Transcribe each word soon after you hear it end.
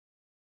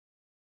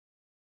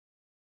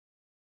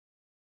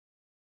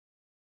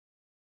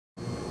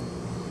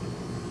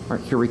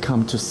Alright, here we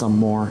come to some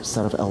more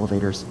set of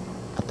elevators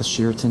at the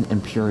Sheraton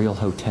Imperial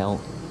Hotel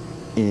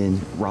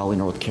in Raleigh,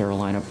 North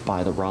Carolina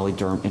by the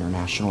Raleigh-Durham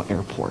International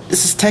Airport.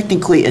 This is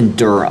technically in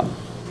Durham.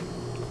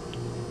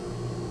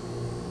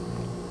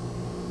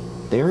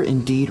 They're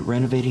indeed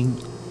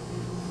renovating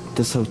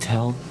this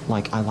hotel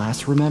like I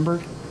last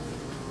remembered,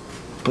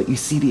 but you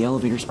see the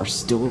elevators are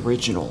still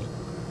original.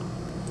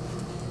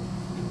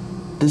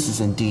 This is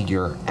indeed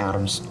your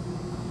Adams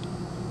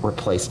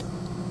replaced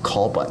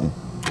call button.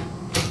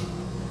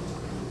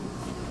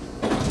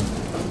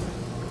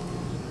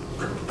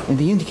 And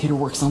the indicator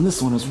works on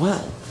this one as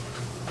well.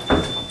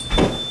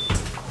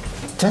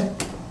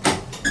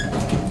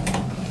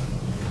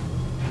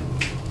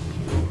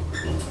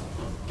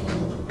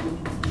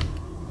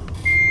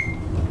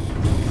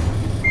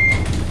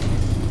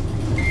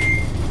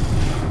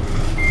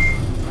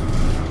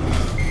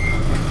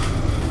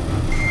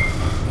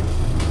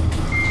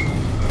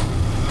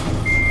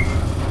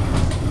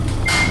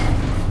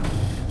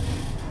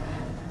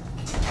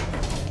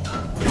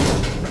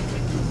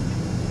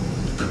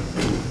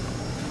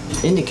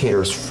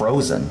 Indicator is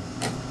frozen.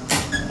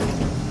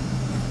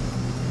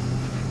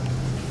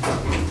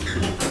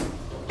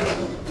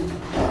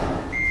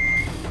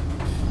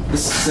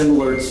 This is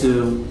similar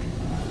to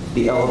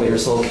the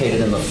elevators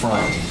located in the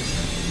front.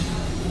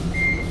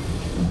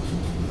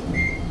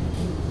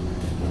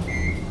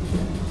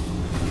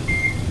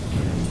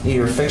 Need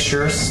your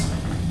fixtures,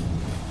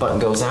 button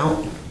goes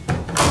out,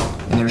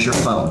 and there's your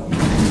phone.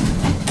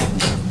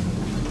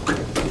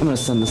 I'm gonna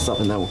send this up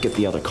and then we'll get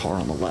the other car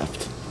on the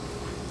left.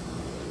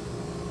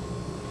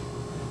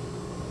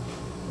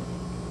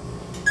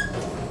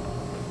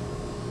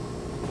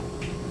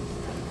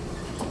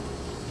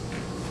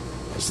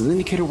 Does the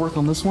indicator work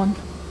on this one?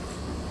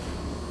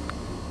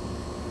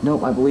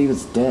 Nope, I believe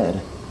it's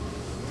dead.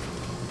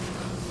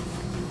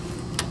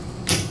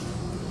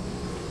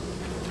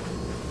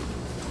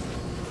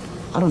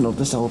 I don't know if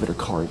this elevator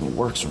car even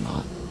works or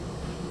not.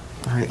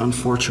 Alright,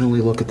 unfortunately,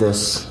 look at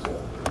this.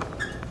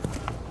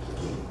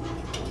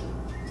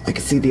 I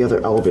can see the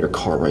other elevator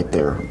car right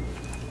there.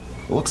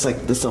 It looks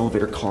like this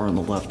elevator car on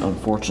the left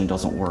unfortunately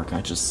doesn't work.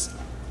 I just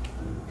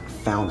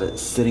found it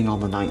sitting on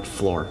the 9th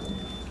floor.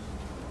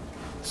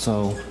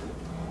 So,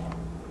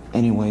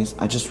 anyways,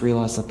 I just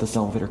realized that this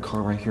elevator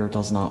car right here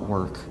does not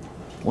work.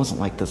 It wasn't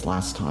like this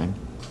last time.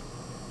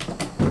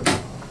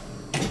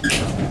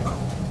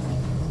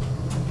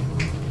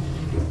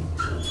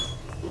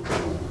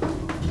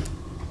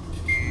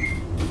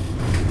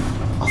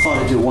 I thought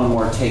I'd do one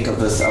more take of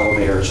this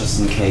elevator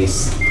just in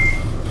case.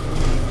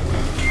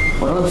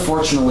 But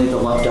unfortunately, the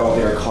left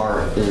elevator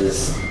car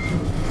is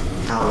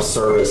out of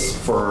service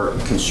for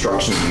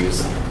construction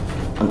use.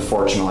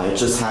 Unfortunately, I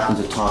just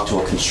happened to talk to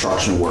a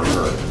construction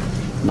worker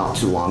not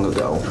too long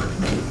ago.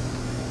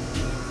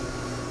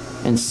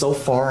 And so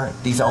far,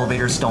 these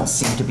elevators don't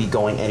seem to be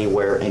going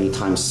anywhere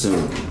anytime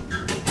soon.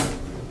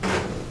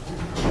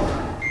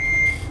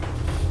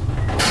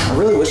 I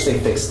really wish they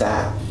fixed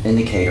that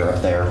indicator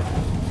up there.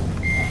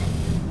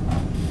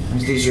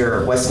 These are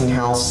your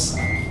Westinghouse,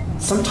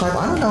 some type,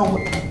 I don't know.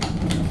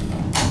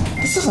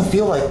 This doesn't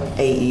feel like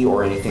AE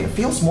or anything. It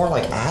feels more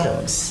like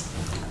Adams.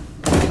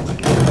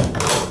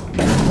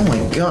 Oh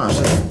my gosh,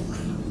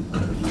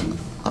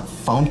 that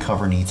phone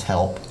cover needs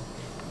help.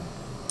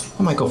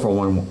 I might go for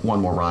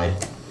one more ride.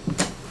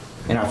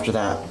 And after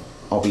that,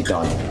 I'll be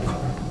done.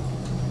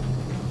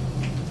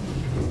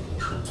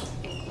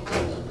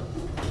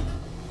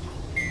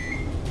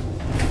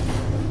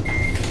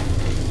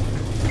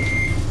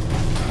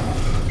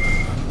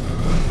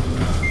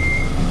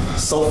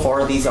 So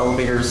far, these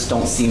elevators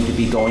don't seem to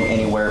be going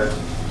anywhere.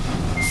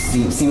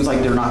 Seems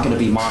like they're not going to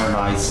be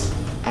modernized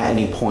at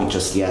any point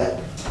just yet.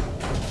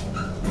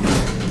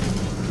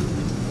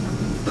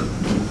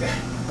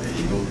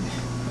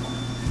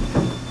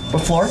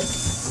 What floor?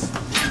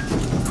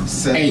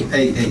 8.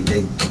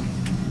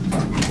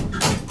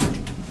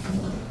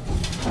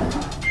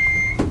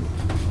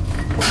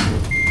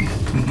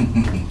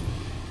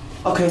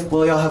 Okay,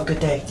 well, y'all have a good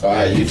day.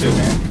 Alright, you too,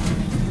 man.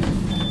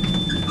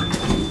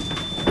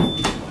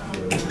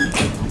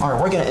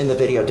 Alright, we're gonna end the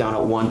video down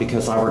at 1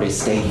 because I already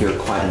stayed here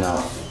quite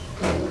enough.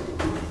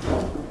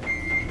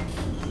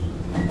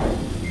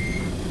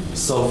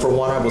 So, from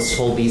what I was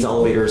told, these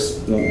elevators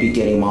won't be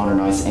getting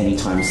modernized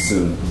anytime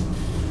soon.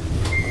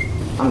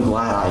 I'm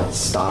glad I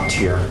stopped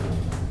here.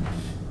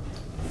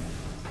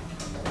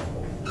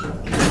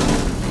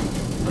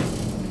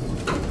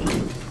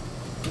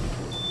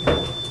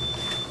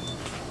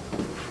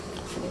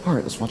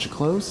 Alright, let's watch it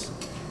close.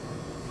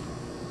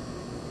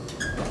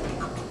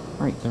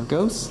 Alright, there it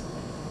goes.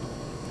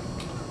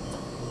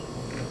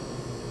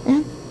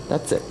 And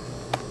that's it.